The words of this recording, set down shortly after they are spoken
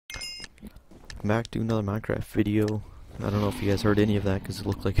welcome back to another Minecraft video. I don't know if you guys heard any of that because it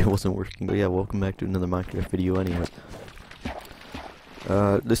looked like it wasn't working, but yeah, welcome back to another Minecraft video anyway.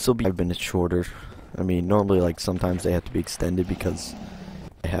 This will be 5 minutes shorter. I mean, normally, like, sometimes they have to be extended because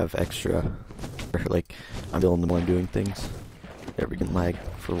I have extra, or, like, I'm feeling them when I'm doing things. There, we can lag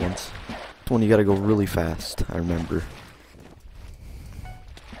for once. This one you gotta go really fast, I remember.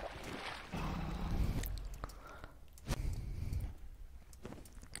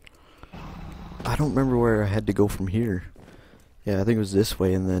 I don't remember where I had to go from here. Yeah, I think it was this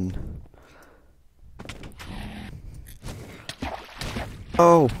way and then...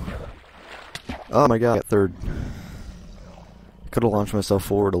 Oh! Oh my god, I got third. Could have launched myself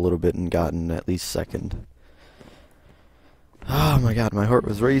forward a little bit and gotten at least second. Oh my god, my heart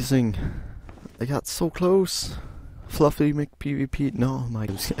was racing. I got so close. Fluffy McPvP. No, my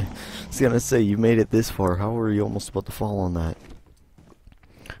god. I was gonna say, you made it this far. How were you almost about to fall on that?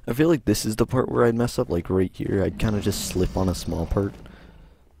 I feel like this is the part where I'd mess up, like right here. I'd kind of just slip on a small part.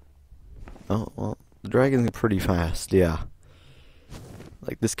 Oh, well, the dragon's pretty fast, yeah.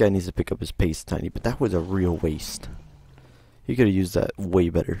 Like, this guy needs to pick up his pace tiny, but that was a real waste. He could have used that way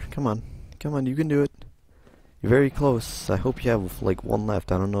better. Come on, you can do it. You're very close. I hope you have, like, one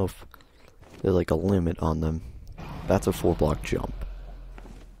left. I don't know if there's, like, a limit on them. That's a 4-block jump.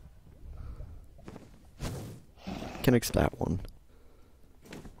 Can accept that one.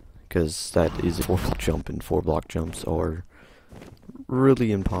 Because that is a 4-block jump, and 4-block jumps are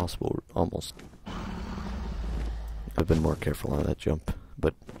really impossible, almost. I've been more careful on that jump,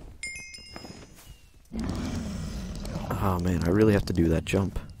 but... Oh man, I really have to do that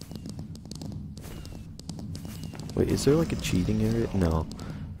jump. Wait, is there like a cheating area? No.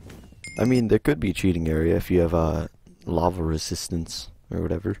 I mean, there could be a cheating area if you have lava resistance, or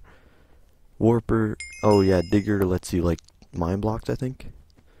whatever. Warper, oh yeah, Digger lets you, like, mine blocks, I think?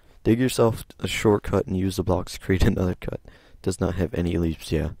 Dig yourself a shortcut and use the blocks to create another cut. Does not have any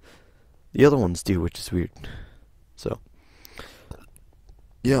leaps, yeah. The other ones do, which is weird. So,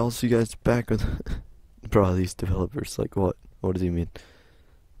 yeah, I'll see you guys back with... Bro, these developers, like, what? What does he mean?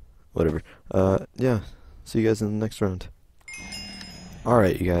 Whatever. Yeah, see you guys in the next round.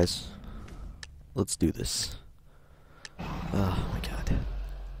 Alright, you guys. Let's do this. Oh, my god.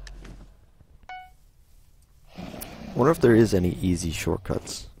 Wonder if there is any easy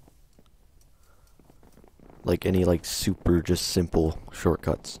shortcuts. Like any, like, super, just simple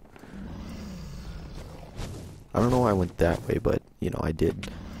shortcuts. I don't know why I went that way, but, you know, I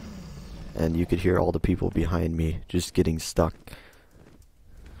did. And you could hear all the people behind me just getting stuck.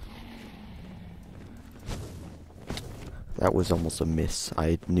 That was almost a miss.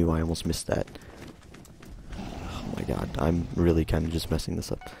 I knew I almost missed that. Oh my god, I'm really kind of just messing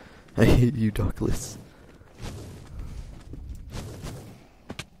this up. I hate you, Douglas.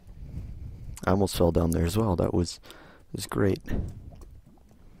 I almost fell down there as well. That was great.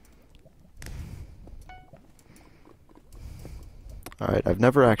 Alright, I've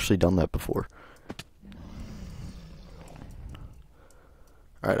never actually done that before.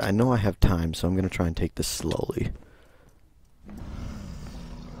 Alright, I know I have time, so I'm gonna try and take this slowly.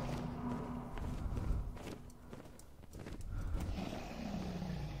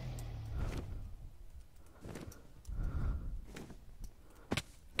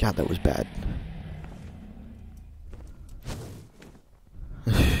 God, that was bad.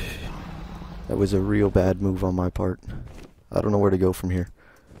 That was a real bad move on my part. I don't know where to go from here.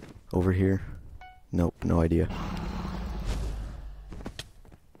 Over here? Nope, no idea.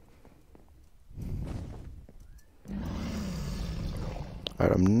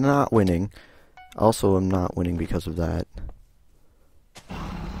 Alright, I'm not winning. Also, I'm not winning because of that.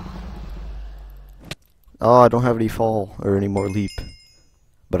 Oh, I don't have any fall or any more leap.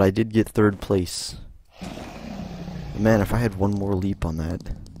 But I did get 3rd place. Man, if I had one more leap on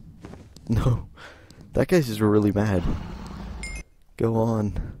that. No. That guy's just really mad. Go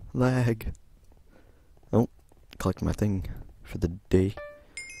on. Lag. Oh, collect my thing for the day.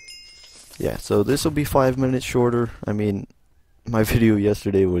 Yeah, so this will be 5 minutes shorter. I mean, my video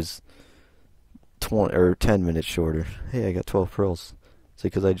yesterday was 10 minutes shorter. Hey, I got 12 pearls. Is it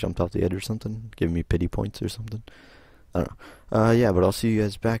because I jumped off the edge or something? Giving me pity points or something? I don't know. Yeah, but I'll see you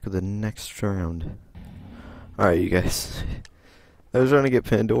guys back with the next round. Alright, you guys. I was trying to get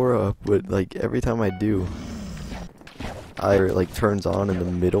Pandora up, but, like, every time I do, it, like, turns on in the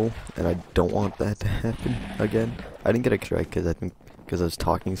middle, and I don't want that to happen again. I didn't get a strike because I was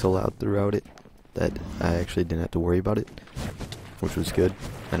talking so loud throughout it that I actually didn't have to worry about it, which was good.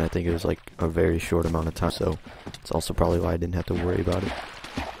 And I think it was, like, a very short amount of time, so it's also probably why I didn't have to worry about it.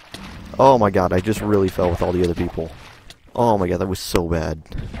 Oh my god, I just really fell with all the other people. Oh my god, that was so bad.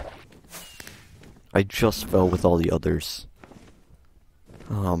 I just fell with all the others.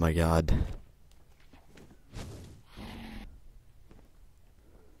 Oh my god.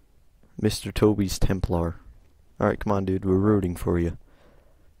 Mr. Toby's Templar. Alright, come on, dude. We're rooting for you.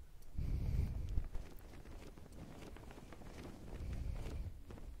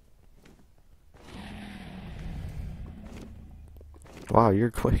 Wow,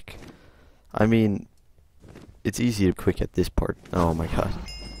 you're quick. I mean, it's easy to quick at this part. Oh my god.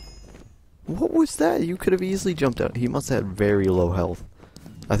 What was that? You could have easily jumped out. He must have had very low health.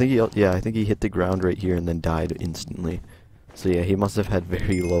 I think I think he hit the ground right here and then died instantly. So yeah, he must have had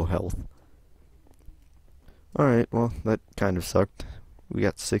very low health. Alright, well, that kind of sucked. We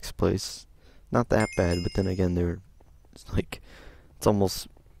got 6th place. Not that bad, but then again, it's almost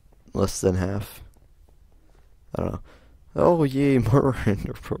less than half. I don't know. Oh, yay, more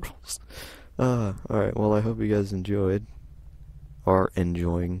random portals. Alright, well, I hope you guys enjoyed. Are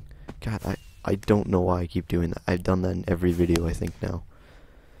enjoying. God, I don't know why I keep doing that. I've done that in every video, I think, now.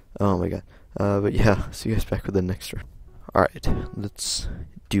 Oh my god. But yeah, see you guys back with the next one. Alright, let's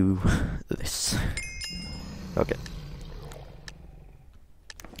do this. Okay.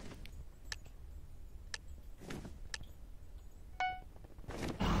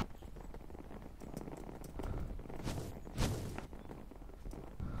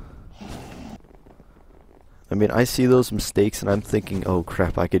 I mean, I see those mistakes and I'm thinking, oh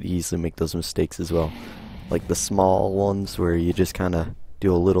crap, I could easily make those mistakes as well. Like the small ones where you just kind of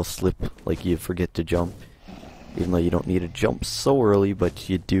do a little slip, like you forget to jump. Even though you don't need to jump so early, but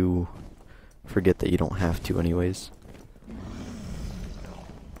you do forget that you don't have to anyways.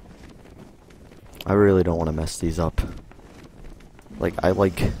 I really don't want to mess these up. Like, I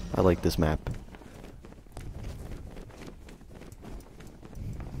like this map.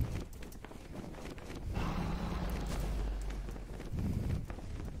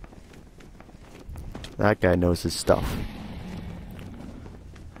 That guy knows his stuff.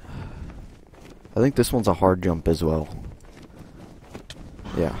 I think this one's a hard jump as well.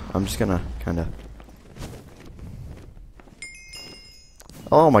 Yeah, I'm just gonna kinda...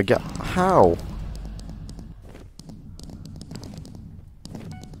 Oh my god, how?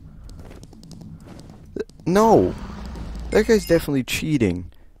 No! That guy's definitely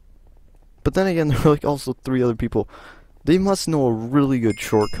cheating. But then again, there are like also 3 other people. They must know a really good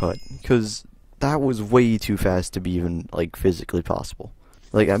shortcut, because that was way too fast to be even, like, physically possible.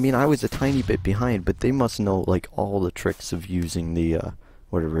 Like, I mean, I was a tiny bit behind, but they must know, like, all the tricks of using the,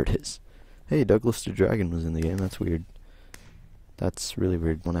 whatever it is. Hey, Douglas the Dragon was in the game, that's weird. That's really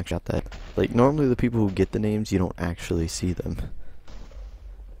weird when I got that. Like, normally the people who get the names, you don't actually see them.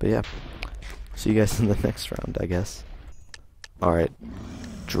 But yeah, see you guys in the next round, I guess. Alright,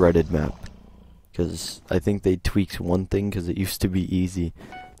 dreaded map. Because I think they tweaked one thing, because it used to be easy.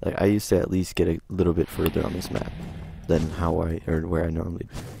 Like, I used to at least get a little bit further on this map than where I normally...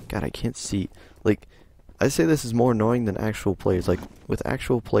 God, I can't see. Like, I say this is more annoying than actual players. Like, with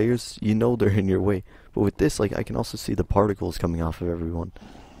actual players, you know they're in your way. But with this, like, I can also see the particles coming off of everyone.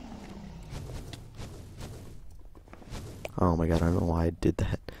 Oh my god, I don't know why I did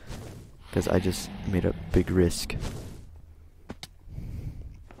that. Because I just made a big risk.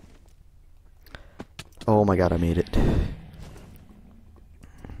 Oh my god, I made it.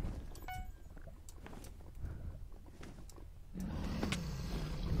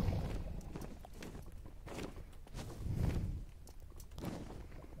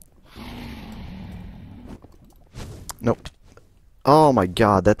 Nope. Oh my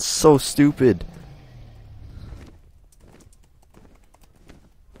god, that's so stupid.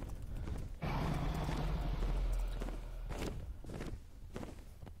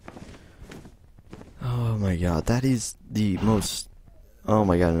 Oh my god, that is the most... Oh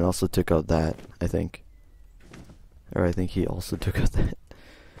my god, and it also took out that, I think. Or I think he also took out that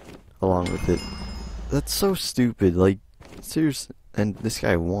along with it. That's so stupid, like, seriously. And this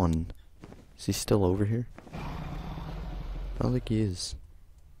guy won. Is he still over here? I don't think he is.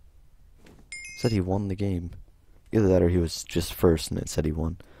 Said he won the game. Either that or he was just first and it said he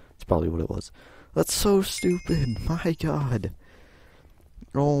won. That's probably what it was. That's so stupid. My god.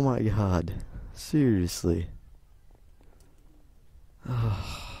 Oh my god. Seriously.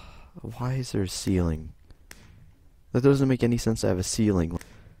 Why is there a ceiling? That doesn't make any sense to have a ceiling.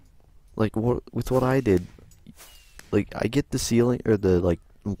 Like, with what I did, like, I get the ceiling, or the, like,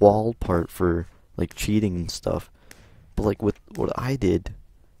 wall part for, like, cheating and stuff. But, like, with what I did,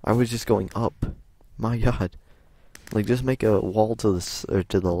 I was just going up. My god. Like, just make a wall to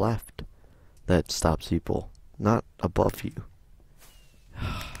the left that stops people, not above you.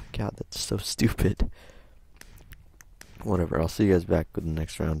 God, that's so stupid. Whatever, I'll see you guys back with the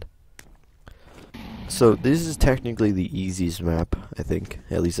next round. So this is technically the easiest map, I think.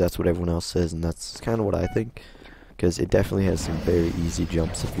 At least that's what everyone else says, and that's kind of what I think. Because it definitely has some very easy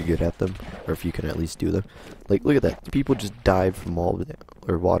jumps if you're good at them, or if you can at least do them. Like, look at that. People just died from all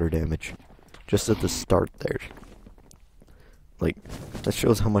or water damage. Just at the start there. Like, that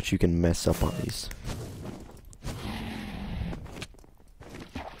shows how much you can mess up on these.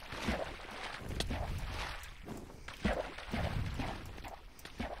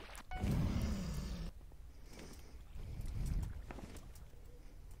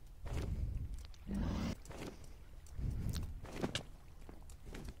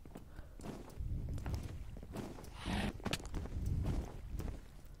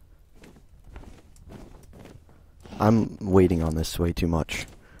 I'm waiting on this way too much.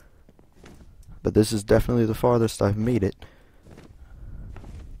 But this is definitely the farthest I've made it.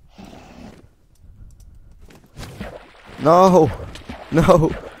 No!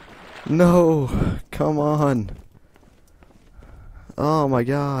 No! No! Come on! Oh my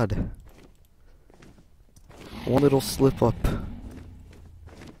god. One little slip up.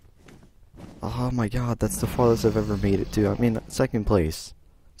 Oh my god, that's the farthest I've ever made it to. I mean, second place.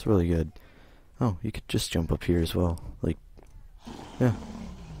 It's really good. Oh, you could just jump up here as well. Like, yeah.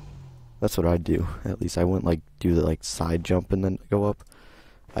 That's what I'd do. At least I wouldn't, like, do the, like, side jump and then go up.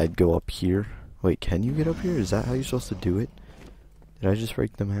 I'd go up here. Wait, can you get up here? Is that how you're supposed to do it? Did I just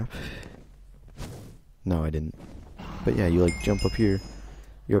break the map? No, I didn't. But yeah, you, like, jump up here.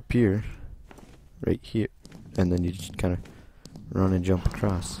 You're up here. Right here. And then you just kind of run and jump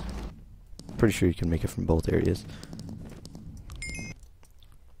across. Pretty sure you can make it from both areas.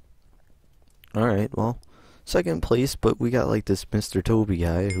 Alright, well, second place, but we got like this Mr. Toby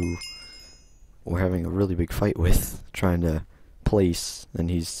guy who we're having a really big fight with, trying to place, and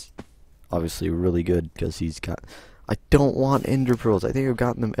he's obviously really good because he's got... I don't want Ender Pearls. I think I've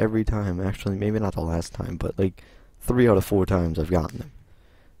gotten them every time, actually, maybe not the last time, but like 3 out of 4 times I've gotten them.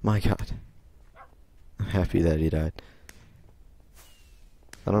 My god. I'm happy that he died.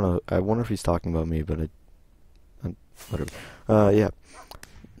 I don't know, I wonder if he's talking about me, but whatever. Yeah.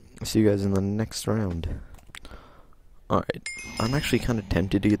 See you guys in the next round. Alright, I'm actually kind of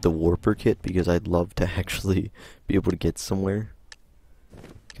tempted to get the Warper kit because I'd love to actually be able to get somewhere.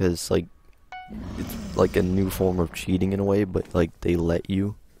 Because, like, it's like a new form of cheating in a way, but, like, they let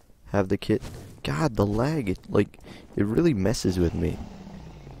you have the kit. God, the lag, it really messes with me.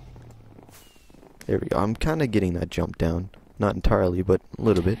 There we go, I'm kind of getting that jump down. Not entirely, but a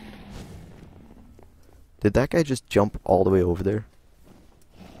little bit. Did that guy just jump all the way over there?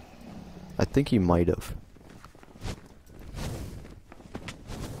 I think he might have.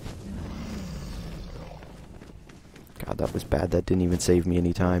 God, that was bad. That didn't even save me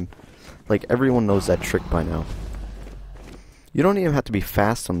any time. Like, everyone knows that trick by now. You don't even have to be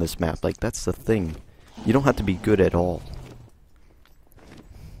fast on this map. Like, that's the thing. You don't have to be good at all.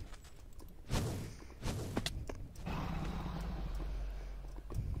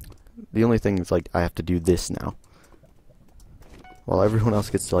 The only thing is, like, I have to do this now. While everyone else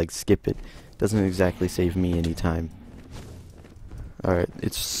gets to, like, skip it. Doesn't exactly save me any time. Alright,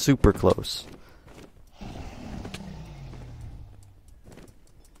 it's super close.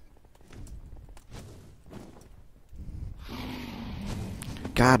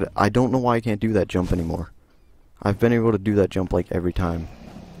 God, I don't know why I can't do that jump anymore. I've been able to do that jump, like, every time.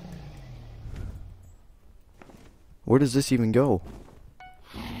 Where does this even go?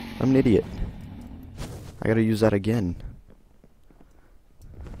 I'm an idiot. I gotta use that again.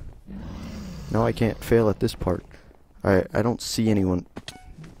 No, I can't fail at this part. I don't see anyone.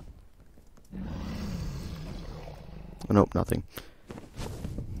 Oh, nope, nothing.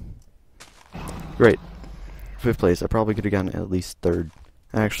 Great. 5th place. I probably could have gotten at least 3rd.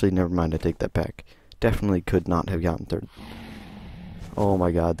 Actually, never mind, I take that back. Definitely could not have gotten 3rd. Oh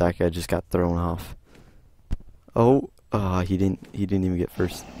my god, that guy just got thrown off. Oh, he didn't even get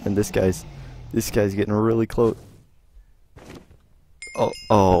 1st. And this guy's getting really close.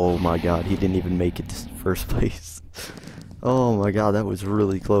 Oh my god, he didn't even make it to 1st place. Oh my god, that was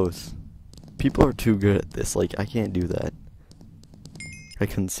really close. People are too good at this, like, I can't do that. I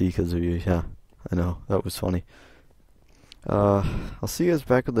couldn't see because of you, yeah. I know, that was funny. I'll see you guys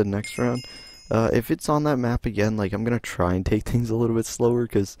back with the next round. If it's on that map again, like, I'm gonna try and take things a little bit slower,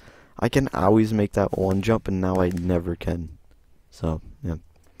 because I can always make that one jump, and now I never can. So, yeah.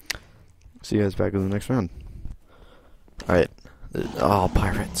 See you guys back with the next round. Alright. Oh,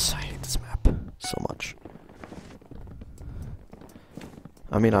 pirates. I hate this map so much.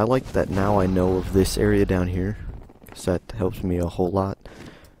 I mean, I like that now I know of this area down here, because that helps me a whole lot.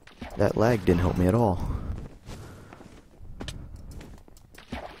 That lag didn't help me at all.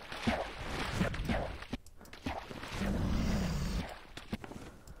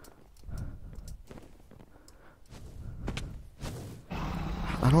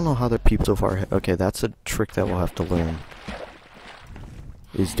 don't know how the people so far ahead. Okay, that's a trick that we'll have to learn.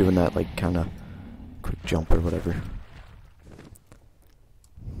 Is doing that, like, kind of quick jump or whatever.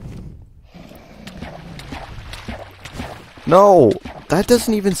 No! That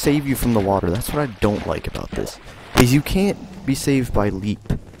doesn't even save you from the water. That's what I don't like about this. Is you can't be saved by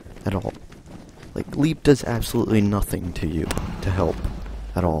leap at all. Like, leap does absolutely nothing to you to help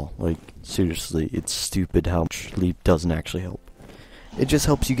at all. Like, seriously, it's stupid how much leap doesn't actually help. It just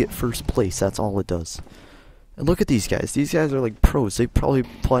helps you get first place, that's all it does. And look at these guys. These guys are like pros. They've probably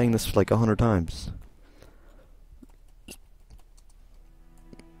playing this like 100 times.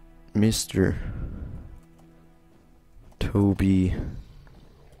 Mr. Toby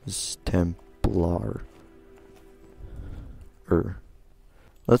Templar.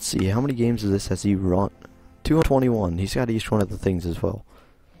 Let's see, how many games of this has he run? 221. He's got each one of the things as well.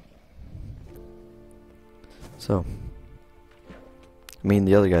 So, I mean,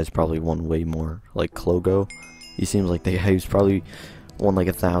 the other guy's probably won way more. Like Clogo, he seems like he's probably won like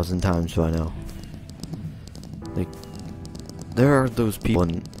 1,000 times by now. Like, there are those people,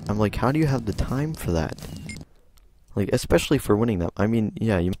 and I'm like, how do you have the time for that? Like, especially for winning them. I mean,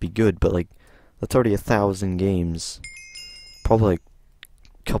 yeah, you must be good, but like, that's already 1,000 games. Probably like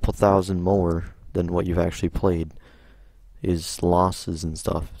a couple thousand more than what you've actually played is losses and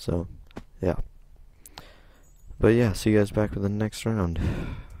stuff. So, yeah. But yeah, see you guys back with the next round.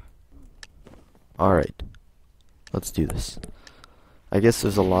 Alright. Let's do this. I guess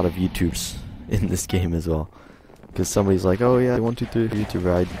there's a lot of YouTubers in this game as well. Because somebody's like, oh yeah, 1, 2, 3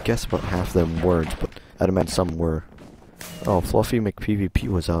 YouTuber. I guess about half of them weren't, but I'd imagine some were. Oh, Fluffy McPvP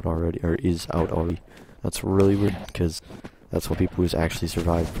was out already, or is out already. That's really weird, because that's what people who's actually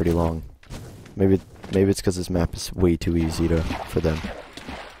survived pretty long. Maybe it's because this map is way too easy for them.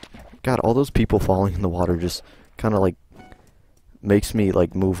 God, all those people falling in the water just kind of like makes me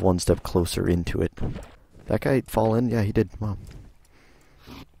like move one step closer into it. That guy fall in? Yeah, he did. Wow.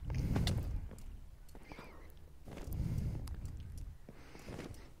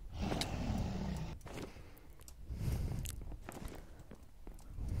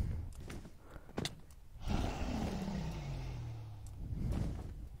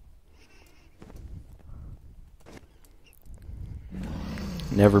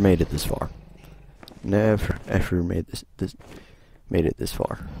 Never made it this far. Never ever made made it this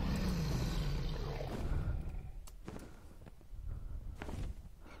far.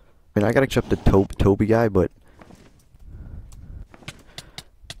 I mean, I gotta accept the Toby guy, but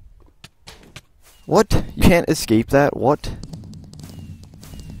what? You can't escape that? What?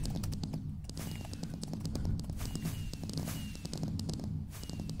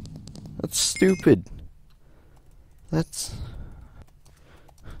 That's stupid. That's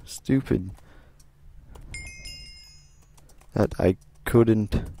stupid. That I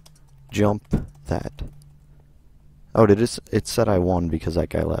couldn't jump that. Oh, it said I won because that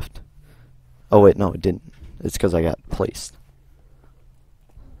guy left. Oh wait, no, it didn't. It's because I got placed.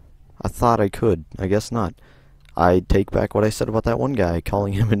 I thought I could. I guess not. I take back what I said about that one guy,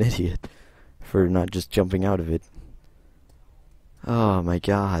 calling him an idiot for not just jumping out of it. Oh my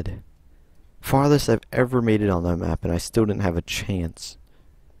god. Farthest I've ever made it on that map, and I still didn't have a chance.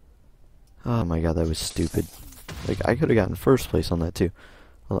 Oh my god, that was stupid. Like, I could have gotten first place on that too.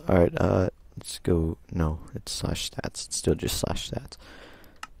 Well, alright, let's go. No, it's /stats. It's still just /stats.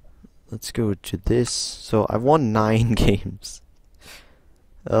 Let's go to this. So, I've won 9 games.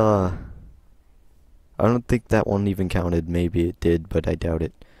 I don't think that one even counted. Maybe it did, but I doubt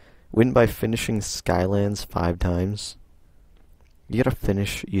it. Win by finishing Skylands 5 times. You gotta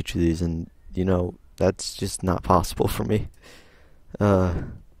finish each of these, and, you know, that's just not possible for me.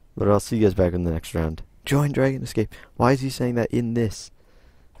 But I'll see you guys back in the next round. Join Dragon Escape. Why is he saying that in this?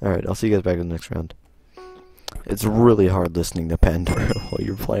 Alright, I'll see you guys back in the next round. It's really hard listening to Pandora while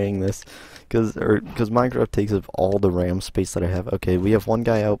you're playing this. Because Minecraft takes up all the RAM space that I have. Okay, we have one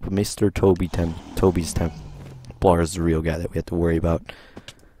guy out, but Mr. Toby's Templar is the real guy that we have to worry about.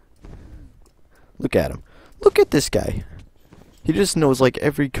 Look at him. Look at this guy. He just knows like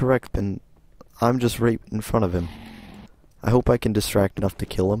every correct, and I'm just right in front of him. I hope I can distract enough to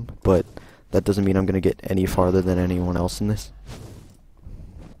kill him, but that doesn't mean I'm gonna get any farther than anyone else in this.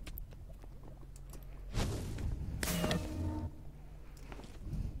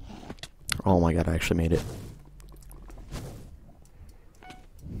 Oh my god, I actually made it.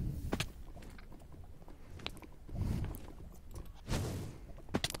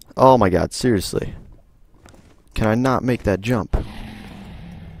 Oh my god, seriously. Can I not make that jump?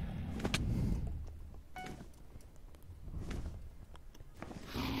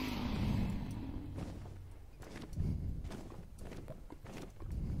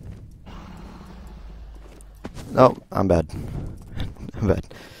 Oh, I'm bad. I'm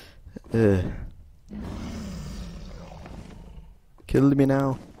bad. Kill me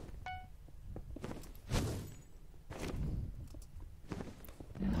now.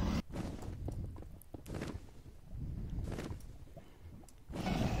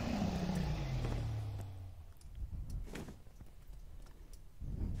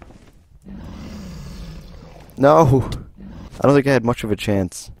 No! I don't think I had much of a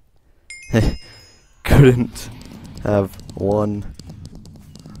chance. Couldn't have won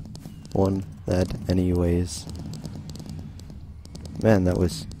that anyways. Man, that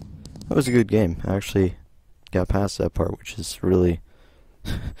was a good game. I actually got past that part, which is really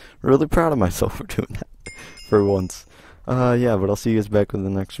really proud of myself for doing that for once. Yeah, but I'll see you guys back with the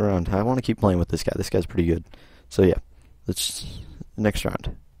next round. I want to keep playing with this guy. This guy's pretty good. So yeah, let's next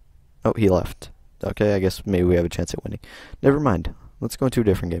round. Oh, he left. Okay, I guess maybe we have a chance at winning. Never mind. Let's go into a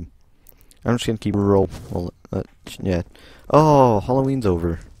different game. I'm just gonna keep roll. Well, yeah. Oh, Halloween's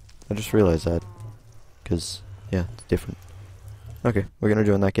over. I just realized that. Cause yeah, it's different. Okay, we're gonna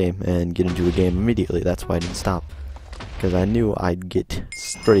join that game and get into a game immediately. That's why I didn't stop. Because I knew I'd get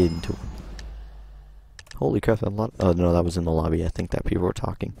straight into it. Holy crap, that lot. Oh no, that was in the lobby. I think that people were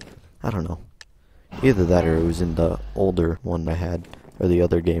talking. I don't know. Either that or it was in the older one I had, or the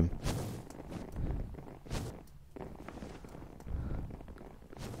other game.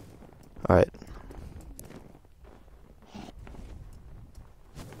 Alright.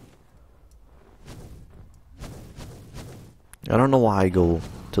 I don't know why I go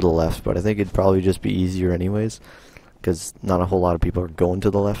to the left, but I think it'd probably just be easier anyways. Because not a whole lot of people are going to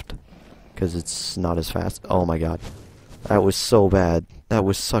the left. Because it's not as fast. Oh my god. That was so bad. That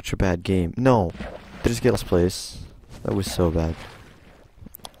was such a bad game. No. Just get last place. That was so bad.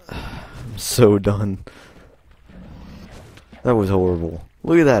 I'm so done. That was horrible.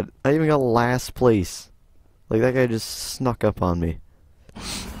 Look at that. I even got last place. Like, that guy just snuck up on me.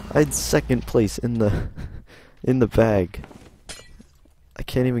 I had second place in the in the bag. I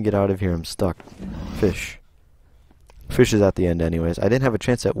can't even get out of here. I'm stuck. Fish. Fish is at the end anyways. I didn't have a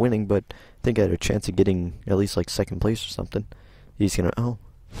chance at winning, but I think I had a chance of getting at least like second place or something. He's gonna... Oh.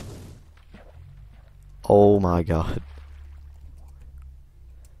 Oh my god.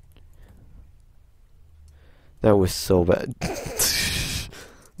 That was so bad.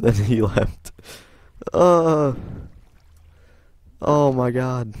 Then he left. Oh my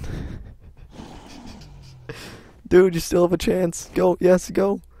god. Dude, you still have a chance. Go, yes,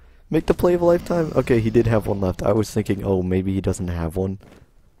 go. Make the play of a lifetime. Okay, he did have one left. I was thinking, oh, maybe he doesn't have one.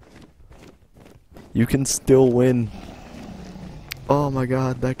 You can still win. Oh my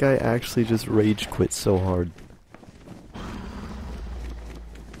god, that guy actually just rage quit so hard.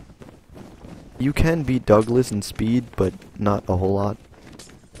 You can beat Douglas in speed, but not a whole lot.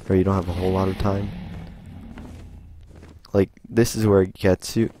 Or you don't have a whole lot of time. Like, this is where it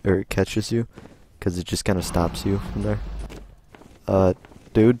gets you, or it catches you, because it just kind of stops you from there.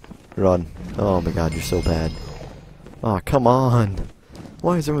 Dude, run. Oh my god, you're so bad. Oh, come on.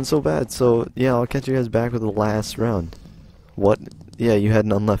 Why is everyone so bad? So, yeah, I'll catch you guys back with the last round. What? Yeah, you had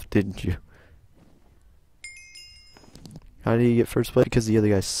none left, didn't you? How did he get first place? Because the other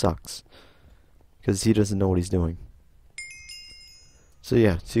guy sucks. Because he doesn't know what he's doing. So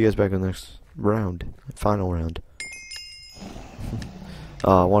yeah, see you guys back in the next round. Final round.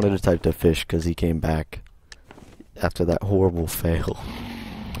 I wanted to type to fish because he came back after that horrible fail.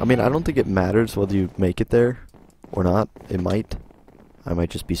 I mean, I don't think it matters whether you make it there or not. It might. I might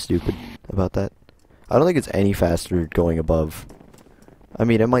just be stupid about that. I don't think it's any faster going above. I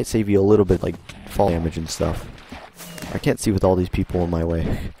mean, it might save you a little bit, like, fall damage and stuff. I can't see with all these people in my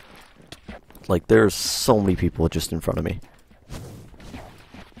way. Like, there's so many people just in front of me.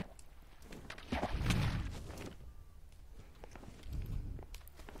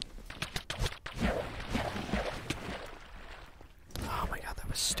 Oh my god, that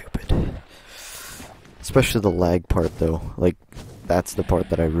was stupid. Especially the lag part, though. Like, that's the part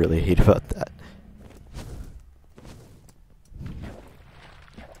that I really hate about that.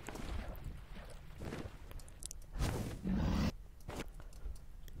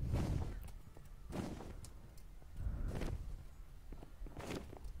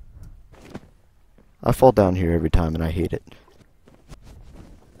 I fall down here every time and I hate it.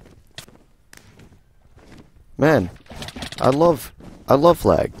 Man, I love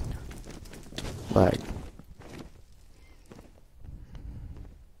lag. Lag.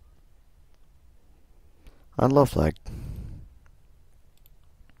 I love lag.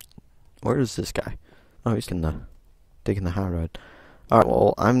 Where is this guy? Oh, he's taking the high road. Alright,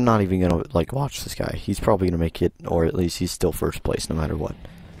 well, I'm not even gonna, like, watch this guy. He's probably gonna make it, or at least he's still first place no matter what.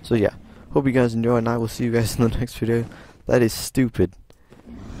 So, yeah. Hope you guys enjoy, and I will see you guys in the next video. That is stupid.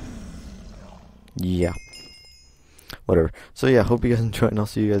 Yeah. Whatever. So yeah, hope you guys enjoy, and I'll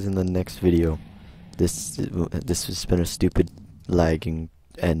see you guys in the next video. This has been a stupid lagging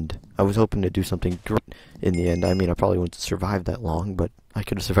end. I was hoping to do something great in the end. I mean, I probably wouldn't survive that long, but I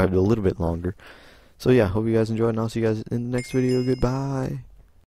could have survived a little bit longer. So yeah, hope you guys enjoy, and I'll see you guys in the next video. Goodbye.